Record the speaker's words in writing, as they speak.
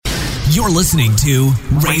You're listening to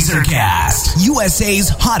RazorCast,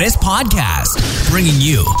 USA's hottest podcast, bringing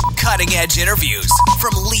you cutting-edge interviews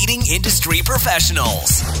from leading industry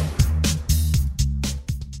professionals.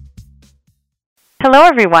 Hello,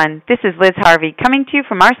 everyone. This is Liz Harvey coming to you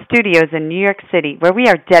from our studios in New York City, where we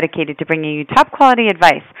are dedicated to bringing you top-quality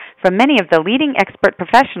advice from many of the leading expert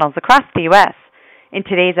professionals across the U.S. In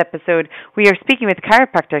today's episode, we are speaking with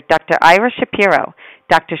chiropractor Dr. Ira Shapiro.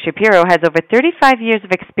 Dr. Shapiro has over 35 years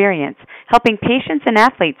of experience helping patients and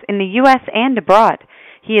athletes in the U.S. and abroad.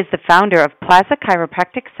 He is the founder of Plaza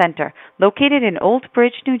Chiropractic Center, located in Old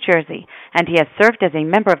Bridge, New Jersey, and he has served as a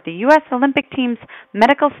member of the U.S. Olympic team's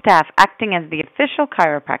medical staff, acting as the official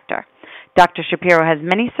chiropractor. Dr. Shapiro has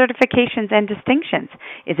many certifications and distinctions,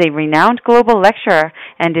 is a renowned global lecturer,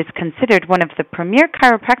 and is considered one of the premier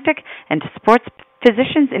chiropractic and sports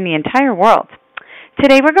physicians in the entire world.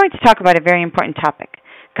 Today we're going to talk about a very important topic,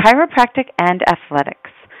 chiropractic and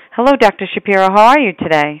athletics. Hello, Dr. Shapiro. How are you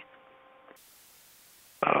today?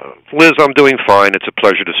 Liz, I'm doing fine. It's a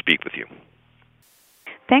pleasure to speak with you.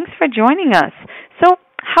 Thanks for joining us. So,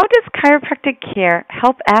 how does chiropractic care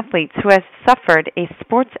help athletes who have suffered a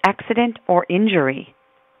sports accident or injury?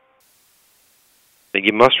 Now,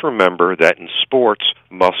 you must remember that in sports,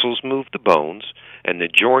 muscles move the bones, and the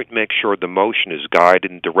joint makes sure the motion is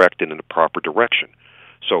guided and directed in the proper direction.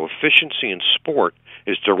 So efficiency in sport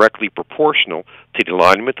is directly proportional to the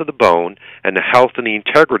alignment of the bone and the health and the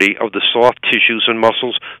integrity of the soft tissues and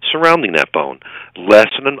muscles surrounding that bone. Less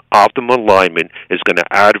than an optimal alignment is going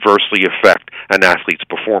to adversely affect an athlete's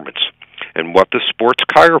performance. And what the sports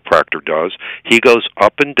chiropractor does, he goes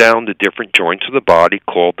up and down the different joints of the body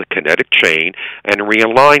called the kinetic chain and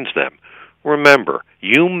realigns them. Remember,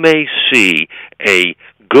 you may see a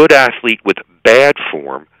good athlete with bad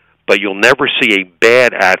form, but you'll never see a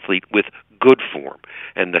bad athlete with good form.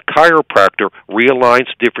 And the chiropractor realigns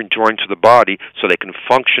different joints of the body so they can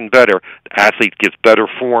function better. The athlete gives better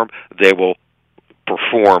form, they will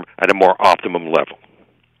perform at a more optimum level.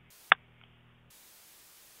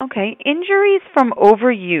 Okay, injuries from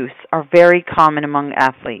overuse are very common among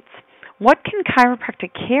athletes. What can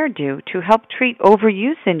chiropractic care do to help treat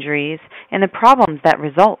overuse injuries and the problems that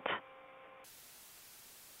result?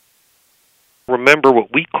 Remember,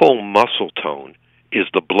 what we call muscle tone is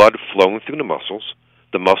the blood flowing through the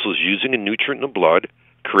muscles using a nutrient in the blood,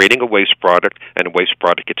 creating a waste product, and the waste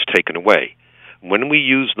product gets taken away. When we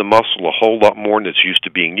use the muscle a whole lot more than it's used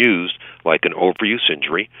to being used, like an overuse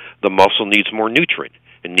injury, the muscle needs more nutrient.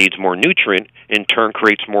 It needs more nutrient, in turn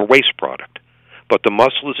creates more waste product. But the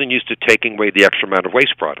muscle isn't used to taking away the extra amount of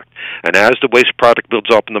waste product. And as the waste product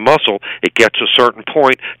builds up in the muscle, it gets to a certain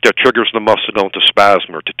point that triggers the muscle to go into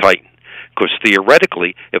spasm or to tighten. Because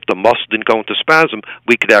theoretically, if the muscle didn't go into spasm,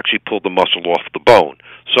 we could actually pull the muscle off the bone.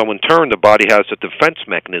 So in turn, the body has a defense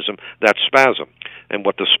mechanism, that's spasm. And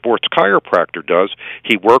what the sports chiropractor does,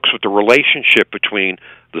 he works with the relationship between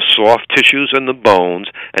the soft tissues and the bones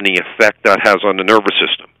and the effect that has on the nervous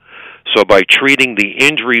system. So by treating the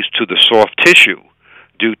injuries to the soft tissue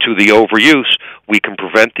due to the overuse, we can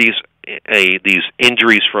prevent these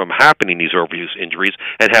injuries from happening, these overuse injuries,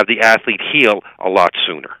 and have the athlete heal a lot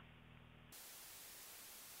sooner.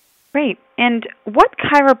 Great. And what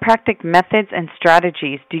chiropractic methods and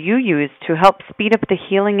strategies do you use to help speed up the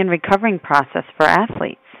healing and recovering process for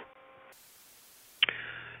athletes?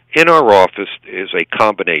 In our office is a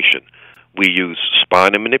combination. We use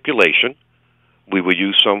spinal manipulation. We will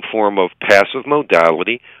use some form of passive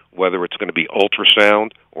modality, whether it's going to be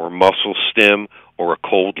ultrasound or muscle stim or a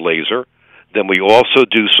cold laser. Then we also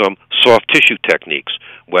do some soft tissue techniques,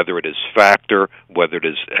 whether it is factor, whether it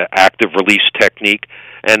is active release technique.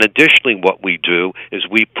 And additionally, what we do is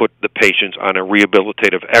we put the patients on a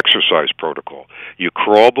rehabilitative exercise protocol. You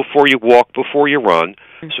crawl before you walk, before you run.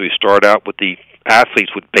 So you start out with the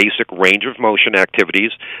athletes with basic range of motion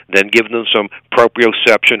activities, then give them some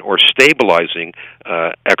proprioception or stabilizing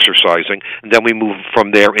exercising, and then we move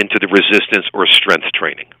from there into the resistance or strength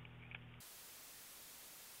training.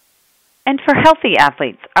 And for healthy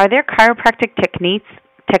athletes, are there chiropractic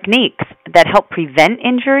techniques that help prevent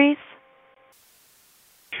injuries?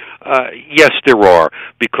 Yes, there are,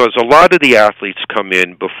 because a lot of the athletes come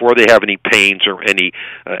in before they have any pains or any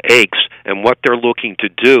aches, and what they're looking to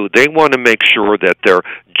do, they want to make sure that their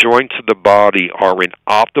joints of the body are in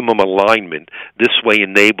optimum alignment. This way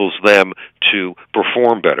enables them to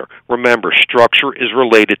perform better. Remember, structure is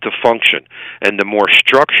related to function, and the more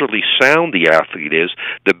structurally sound the athlete is,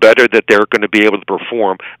 the better that they're going to be able to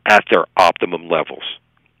perform at their optimum levels.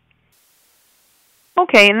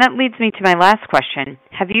 Okay, and that leads me to my last question.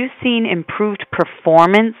 Have you seen improved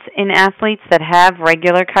performance in athletes that have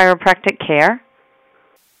regular chiropractic care?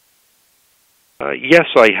 Yes,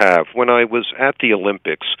 I have. When I was at the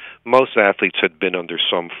Olympics, most athletes had been under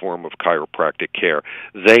some form of chiropractic care.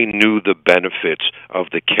 They knew the benefits of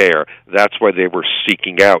the care. That's why they were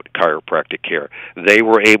seeking out chiropractic care. They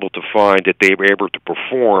were able to find that they were able to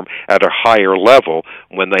perform at a higher level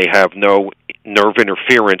when they have no nerve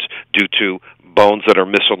interference due to bones that are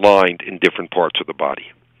misaligned in different parts of the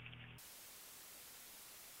body.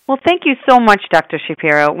 Well, thank you so much, Dr.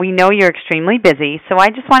 Shapiro. We know you're extremely busy, so I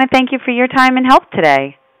just want to thank you for your time and help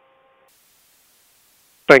today.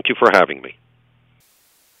 Thank you for having me.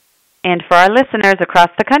 And for our listeners across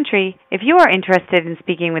the country, if you are interested in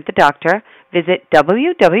speaking with the doctor, visit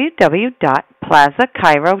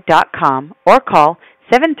www.plazachiro.com or call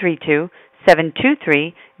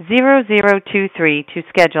 732-723-0023 to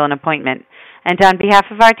schedule an appointment. And on behalf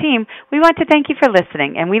of our team, we want to thank you for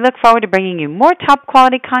listening, and we look forward to bringing you more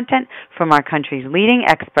top-quality content from our country's leading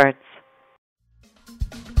experts.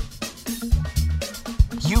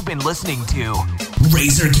 You've been listening to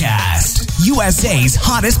RazorCast, USA's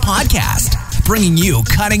hottest podcast, bringing you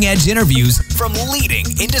cutting-edge interviews from leading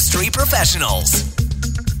industry professionals.